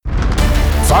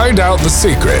Find out the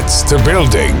secrets to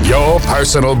building your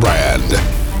personal brand.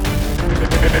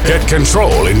 Get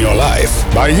control in your life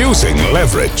by using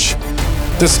leverage.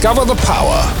 Discover the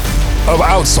power of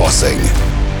outsourcing.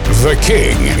 The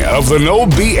king of the no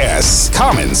BS,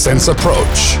 common sense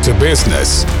approach to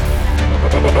business.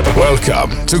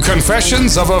 Welcome to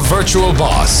Confessions of a Virtual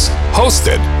Boss,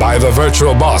 hosted by the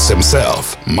virtual boss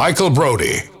himself, Michael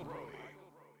Brody.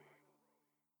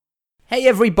 Hey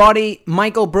everybody,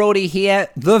 Michael Brody here,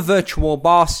 the Virtual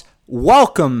Boss.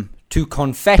 Welcome to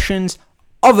Confessions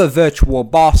of a Virtual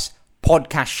Boss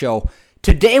podcast show.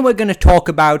 Today we're going to talk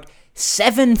about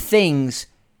 7 things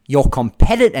your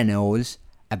competitor knows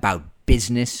about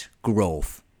business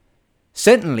growth.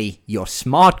 Certainly your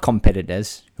smart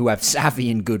competitors who have savvy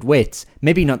and good wits.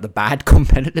 Maybe not the bad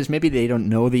competitors, maybe they don't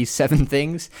know these 7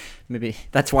 things. Maybe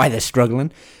that's why they're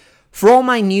struggling. For all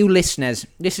my new listeners,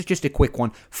 this is just a quick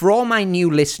one. For all my new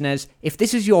listeners, if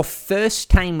this is your first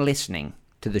time listening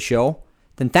to the show,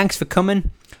 then thanks for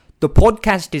coming. The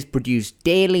podcast is produced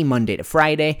daily, Monday to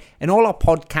Friday, and all our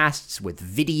podcasts with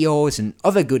videos and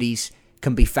other goodies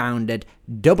can be found at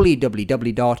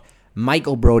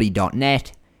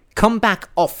www.michaelbrody.net. Come back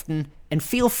often and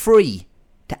feel free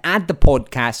to add the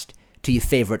podcast to your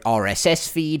favorite RSS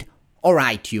feed or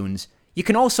iTunes. You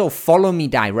can also follow me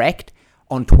direct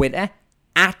on Twitter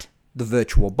at The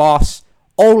Virtual Boss.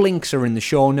 All links are in the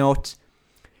show notes.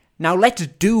 Now let's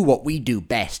do what we do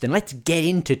best and let's get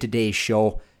into today's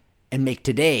show and make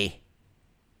today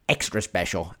extra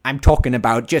special. I'm talking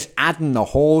about just adding the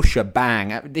whole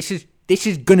shebang. This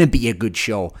is gonna be a good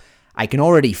show. I can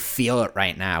already feel it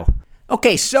right now.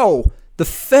 Okay, so the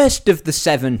first of the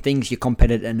 7 things your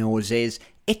competitor knows is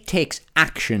it takes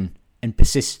action and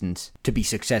persistence to be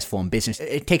successful in business.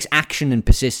 It takes action and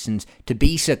persistence to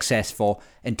be successful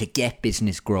and to get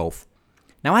business growth.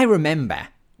 Now, I remember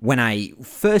when I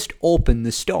first opened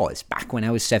the stores back when I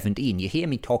was 17. You hear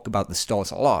me talk about the stores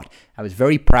a lot. I was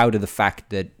very proud of the fact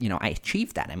that, I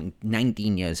achieved that. I'm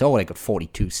 19 years old. I got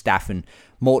 42 staff in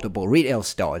multiple retail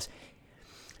stores.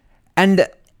 And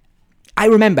I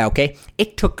remember,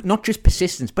 it took not just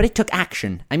persistence, but it took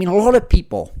action. I mean, a lot of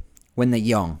people, when they're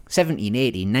young, 17,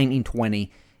 18, 19,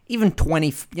 20, even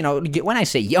 20, when I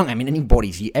say young, I mean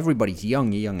everybody's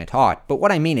young, you're young at heart. But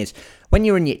what I mean is, when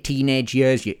you're in your teenage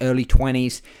years, your early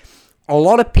 20s, a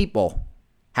lot of people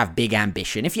have big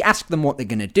ambition. If you ask them what they're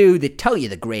going to do, they tell you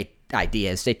the great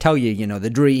ideas, they tell you, the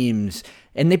dreams,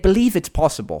 and they believe it's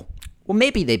possible. Well,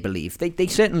 maybe they believe. They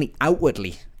certainly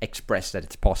outwardly express that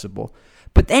it's possible.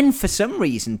 But then, for some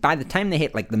reason, by the time they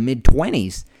hit like the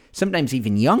mid-20s, sometimes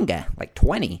even younger, like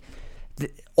 20,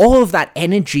 all of that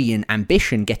energy and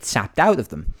ambition gets sapped out of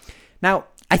them. Now,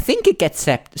 I think it gets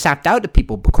sapped out of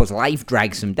people because life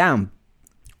drags them down.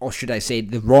 Or should I say,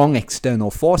 the wrong external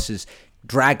forces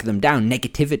drag them down,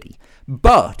 negativity.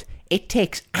 But it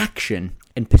takes action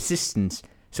and persistence.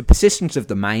 So persistence of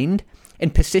the mind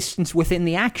and persistence within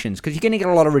the actions, because you're going to get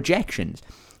a lot of rejections.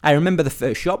 I remember the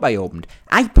first shop I opened.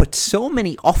 I put so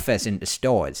many offers into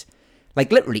stores.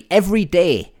 Like literally every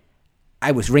day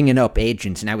I was ringing up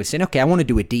agents and I was saying, okay, I want to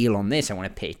do a deal on this. I want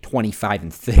to pay 25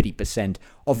 and 30%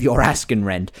 of your asking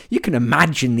rent. You can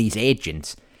imagine these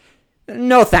agents.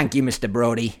 No, thank you, Mr.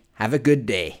 Brody. Have a good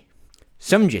day.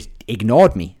 Some just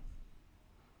ignored me.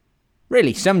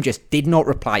 Really, some just did not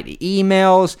reply to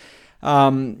emails.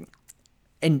 And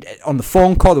on the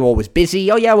phone call, they were always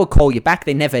busy. Oh yeah, we'll call you back.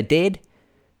 They never did.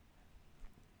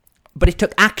 But it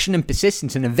took action and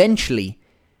persistence, and eventually,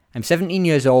 I'm 17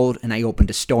 years old, and I opened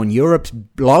a store in Europe's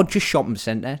largest shopping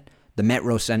centre, the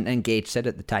Metro Centre in Gateshead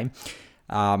at the time.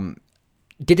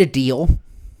 Did a deal.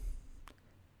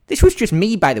 This was just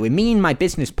me, by the way, me and my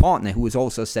business partner, who was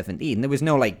also 17. There was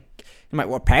no,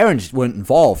 my parents weren't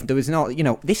involved. There was no,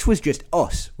 this was just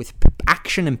us with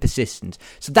action and persistence.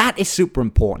 So that is super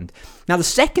important. Now, the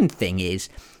second thing is,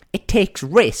 it takes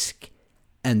risk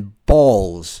and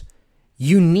balls.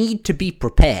 You need to be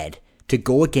prepared to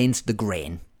go against the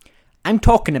grain. I'm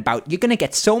talking about, you're going to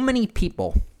get so many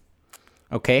people,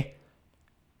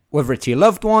 whether it's your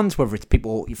loved ones, whether it's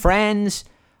people, your friends,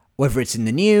 whether it's in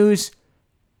the news,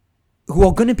 who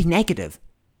are going to be negative,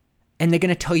 and they're going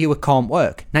to tell you it can't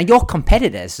work. Now, your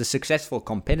competitors, the successful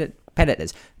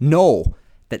competitors, know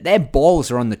that their balls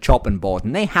are on the chopping board,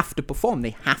 and they have to perform.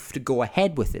 They have to go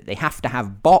ahead with it. They have to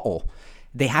have bottle.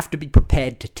 They have to be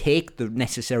prepared to take the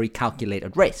necessary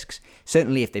calculated risks.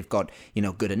 Certainly if they've got,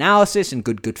 good analysis and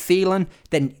good feeling,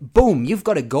 then boom, you've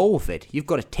got to go with it. You've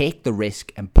got to take the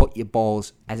risk and put your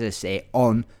balls, as I say,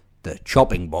 on the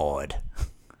chopping board.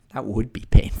 That would be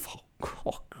painful.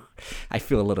 I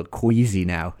feel a little queasy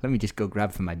now. Let me just go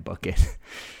grab for my bucket.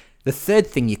 The third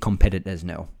thing your competitors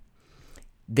know.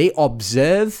 They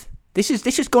observe. This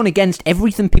is going against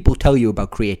everything people tell you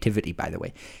about creativity, by the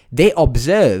way. They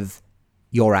observe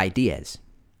your ideas.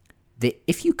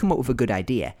 If you come up with a good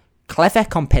idea, clever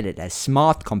competitors,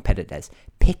 smart competitors,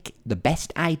 pick the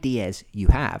best ideas you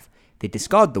have. They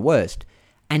discard the worst,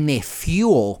 and they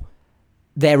fuel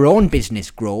their own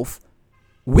business growth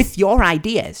with your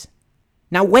ideas.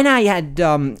 Now, when I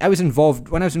was involved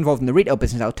in the retail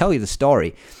business, I'll tell you the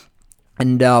story.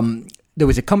 And there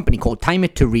was a company called Time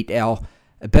It to Retail,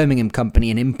 a Birmingham company,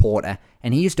 an importer,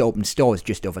 and he used to open stores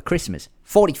just over Christmas.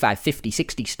 45, 50,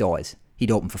 60 stores.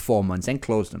 He'd open for 4 months, then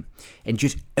close them, and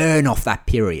just earn off that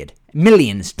period.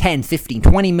 Millions, 10, 15,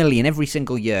 20 million every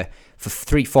single year for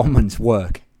 3-4 months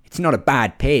work. It's not a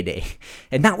bad payday.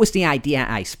 And that was the idea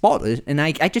I spotted, and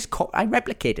I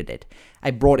replicated it.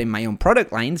 I brought in my own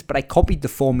product lines, but I copied the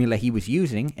formula he was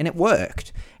using, and it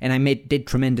worked. And I did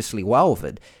tremendously well with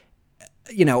it.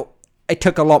 You know, it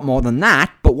took a lot more than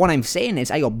that, but what I'm saying is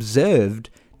I observed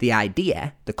the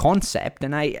idea, the concept,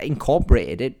 and I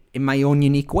incorporated it in my own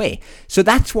unique way. So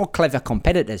that's what clever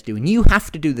competitors do, and you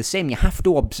have to do the same. You have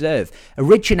to observe.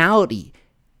 Originality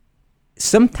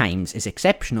sometimes is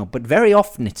exceptional, but very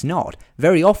often it's not.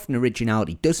 Very often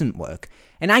originality doesn't work.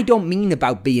 And I don't mean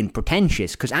about being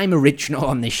pretentious, because I'm original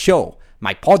on this show,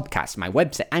 my podcast, my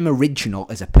website. I'm original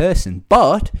as a person,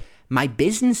 but my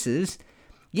businesses,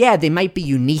 yeah, they might be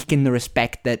unique in the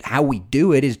respect that how we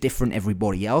do it is different than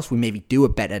everybody else. We maybe do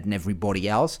it better than everybody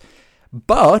else.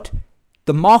 But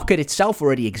the market itself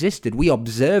already existed. We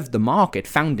observed the market,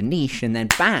 found a niche, and then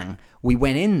bang, we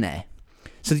went in there.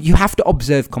 So you have to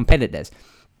observe competitors.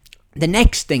 The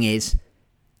next thing is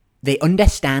they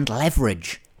understand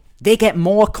leverage. They get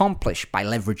more accomplished by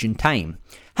leveraging time.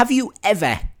 Have you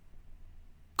ever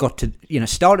got to,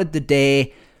 started the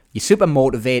day, you're super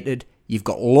motivated, you've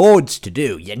got loads to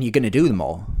do, and you're going to do them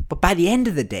all. But by the end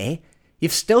of the day,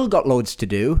 you've still got loads to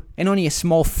do, and only a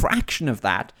small fraction of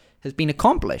that has been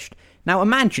accomplished. Now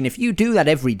imagine if you do that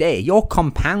every day, you're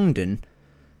compounding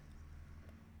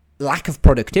lack of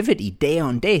productivity day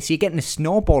on day. So you're getting a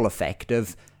snowball effect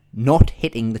of not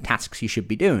hitting the tasks you should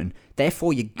be doing.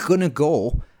 Therefore, you're going to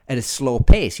go at a slow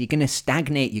pace. You're going to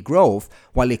stagnate your growth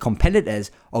while your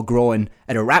competitors are growing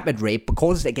at a rapid rate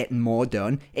because they're getting more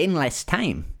done in less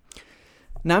time.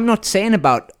 Now, I'm not saying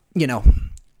about,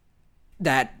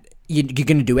 that you're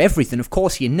going to do everything. Of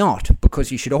course you're not,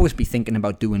 because you should always be thinking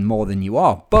about doing more than you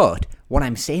are. But what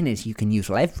I'm saying is you can use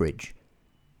leverage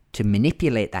to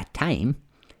manipulate that time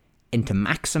and to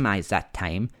maximize that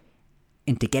time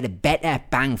and to get a better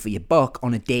bang for your buck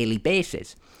on a daily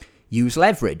basis. Use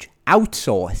leverage.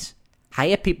 Outsource.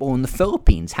 Hire people in the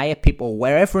Philippines. Hire people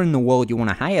wherever in the world you want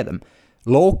to hire them.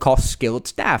 Low-cost skilled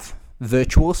staff.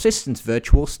 Virtual assistants,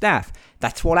 virtual staff.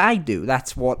 That's what I do.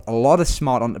 That's what a lot of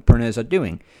smart entrepreneurs are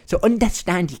doing. So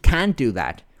understand you can do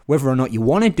that. Whether or not you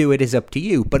want to do it is up to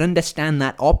you, but understand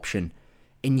that option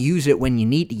and use it when you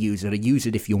need to use it, or use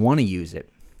it if you want to use it.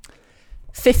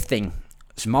 Fifth thing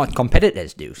smart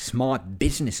competitors do, smart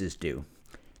businesses do,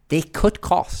 they cut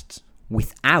costs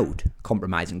without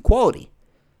compromising quality.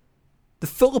 The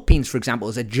Philippines, for example,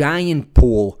 is a giant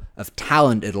pool of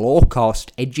talented,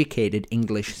 low-cost, educated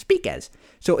English speakers.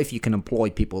 So if you can employ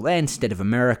people there instead of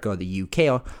America or the UK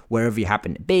or wherever you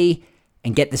happen to be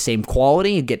and get the same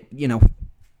quality,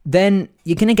 then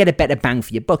you're going to get a better bang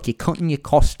for your buck. You're cutting your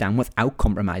costs down without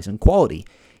compromising quality.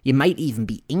 You might even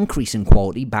be increasing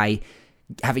quality by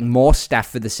having more staff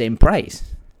for the same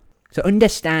price. So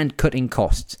understand cutting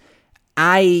costs.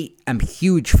 I am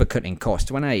huge for cutting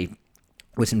costs. When I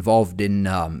was involved in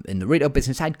the retail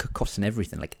business, I'd cut costs on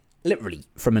everything, like literally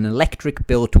from an electric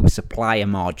bill to a supplier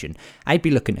margin. I'd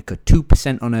be looking to cut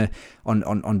 2%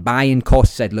 on buying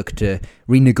costs. I'd look to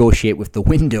renegotiate with the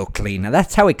window cleaner.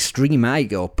 That's how extreme I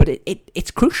go. But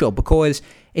it's crucial because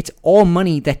it's all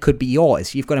money that could be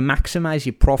yours. You've got to maximize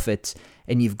your profits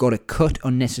and you've got to cut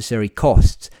unnecessary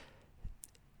costs.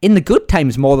 In the good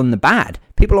times more than the bad.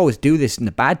 People always do this in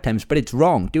the bad times, but it's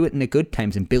wrong. Do it in the good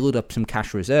times and build up some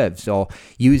cash reserves, or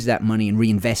use that money and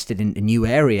reinvest it into new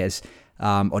areas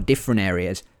or different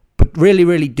areas. But really,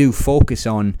 really do focus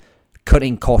on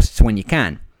cutting costs when you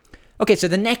can. Okay, so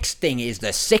the next thing is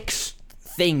the sixth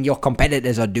thing your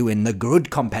competitors are doing, the good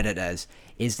competitors,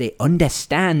 is they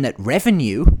understand that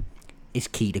revenue is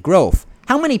key to growth.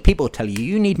 How many people tell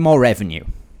you need more revenue?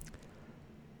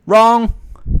 Wrong.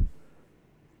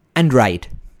 And right.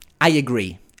 I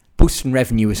agree. Boosting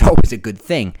revenue is always a good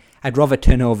thing. I'd rather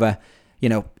turn over,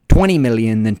 20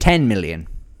 million than 10 million.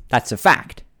 That's a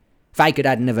fact. If I could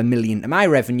add another million to my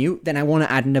revenue, then I want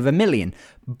to add another million.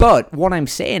 But what I'm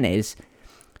saying is,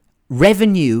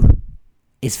 revenue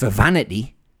is for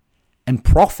vanity and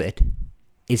profit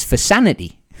is for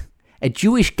sanity. A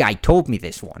Jewish guy told me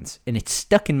this once, and it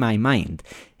stuck in my mind.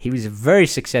 He was a very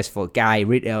successful guy,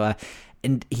 retailer,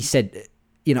 and he said,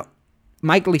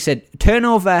 Michael, he said,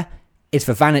 turnover is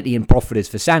for vanity and profit is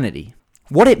for sanity.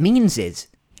 What it means is,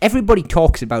 everybody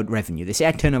talks about revenue. They say,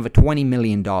 I turn over $20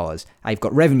 million. I've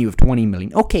got revenue of $20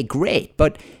 million. Okay, great.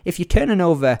 But if you're turning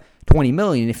over $20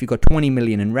 million, if you've got $20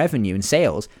 million in revenue and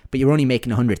sales, but you're only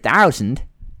making $100,000,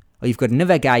 or you've got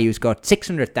another guy who's got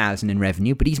 $600,000 in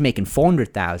revenue, but he's making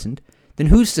 $400,000, then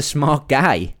who's the smart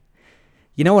guy?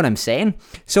 You know what I'm saying?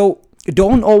 So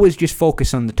don't always just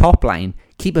focus on the top line.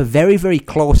 Keep a very, very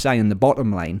close eye on the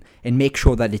bottom line and make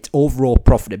sure that it's overall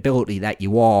profitability that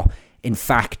you are, in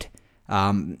fact,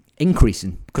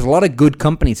 increasing. Because a lot of good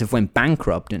companies have went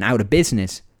bankrupt and out of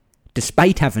business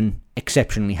despite having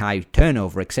exceptionally high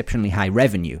turnover, exceptionally high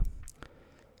revenue.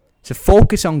 So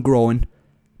focus on growing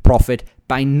profit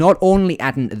by not only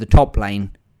adding to the top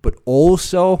line, but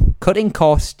also cutting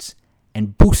costs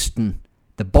and boosting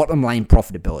the bottom line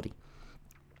profitability.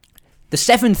 The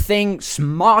seventh thing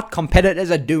smart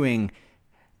competitors are doing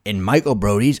in Michael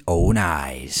Brody's own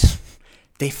eyes.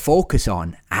 They focus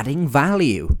on adding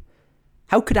value.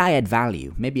 How could I add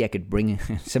value? Maybe I could bring,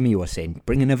 some of you are saying,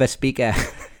 bring another speaker,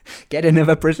 get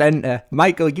another presenter.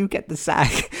 Michael, you get the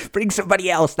sack. Bring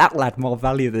somebody else. That'll add more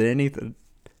value than anything.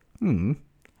 I'm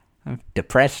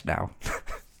depressed now.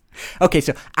 Okay,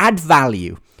 so add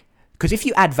value. Because if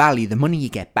you add value, the money you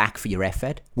get back for your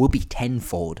effort will be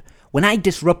tenfold. When I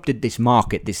disrupted this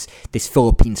market, this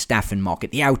Philippine staffing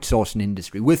market, the outsourcing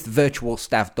industry with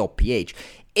virtualstaff.ph,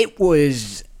 it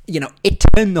was, it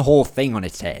turned the whole thing on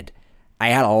its head. I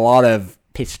had a lot of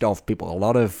pissed off people, a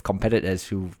lot of competitors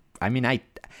who, I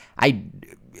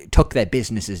took their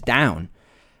businesses down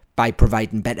by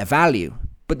providing better value.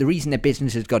 But the reason their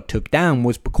businesses got took down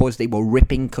was because they were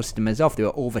ripping customers off. They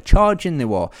were overcharging. They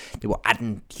were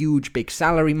adding huge, big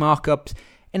salary markups.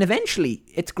 And eventually,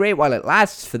 it's great while it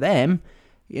lasts for them.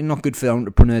 You're not good for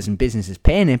entrepreneurs and businesses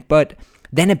paying it. But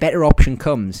then a better option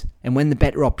comes. And when the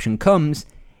better option comes,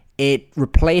 it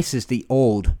replaces the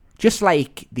old. Just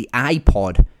like the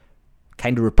iPod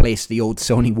kind of replaced the old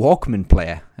Sony Walkman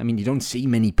player. You don't see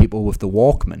many people with the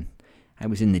Walkman. I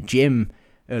was in the gym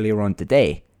earlier on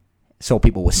today. Saw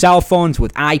people with cell phones,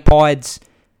 with iPods,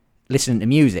 listening to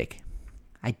music.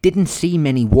 I didn't see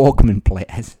many Walkman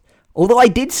players. Although I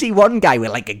did see one guy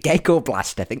with like a Gecko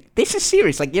Blaster thing. This is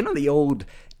serious. The old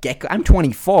Gecko. I'm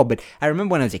 24, but I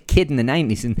remember when I was a kid in the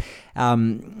 90s and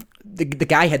the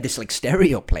guy had this like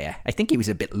stereo player. I think he was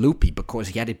a bit loopy because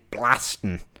he had it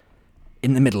blasting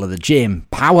in the middle of the gym.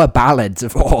 Power ballads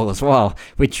of all as well.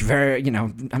 Which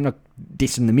I'm not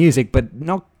dissing the music, but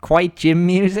not quite gym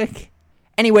music.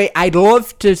 Anyway, I'd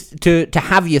love to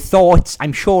have your thoughts.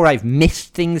 I'm sure I've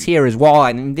missed things here as well.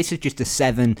 This is just a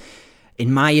 7,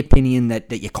 in my opinion,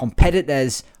 that your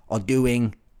competitors are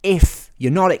doing. If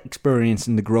you're not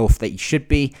experiencing the growth that you should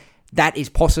be, that is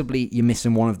possibly you're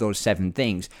missing one of those 7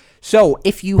 things. So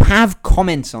if you have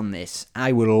comments on this,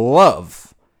 I would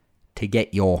love to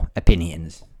get your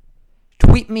opinions.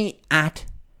 Tweet me at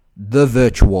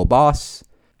 @TheVirtualBoss,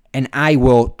 and I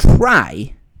will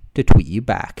try to tweet you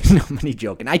back. No, I'm only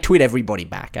joking. I tweet everybody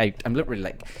back. I'm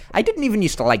literally I didn't even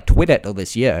used to like Twitter till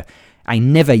this year. I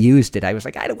never used it. I was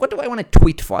like, what do I want to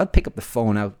tweet for? I'll pick up the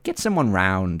phone. I'll get someone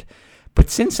round. But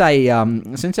since I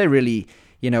really,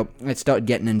 I started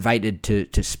getting invited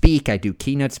to speak. I do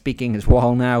keynote speaking as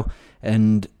well now,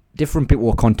 and different people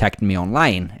were contacting me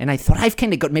online. And I thought I've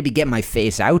kind of got maybe get my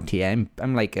face out here.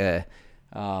 I'm like a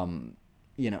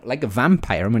like a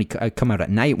vampire. I come out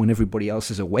at night when everybody else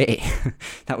is away.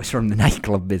 That was from the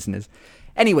nightclub business.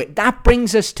 Anyway, that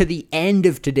brings us to the end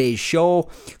of today's show.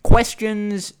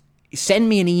 Questions, send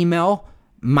me an email,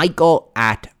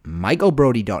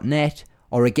 michael@michaelbrody.net,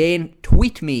 or again,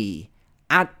 tweet me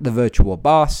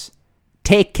 @TheVirtualBoss.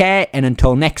 Take care, and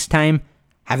until next time,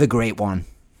 have a great one.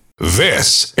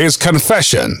 This is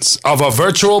Confessions of a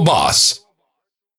Virtual Boss.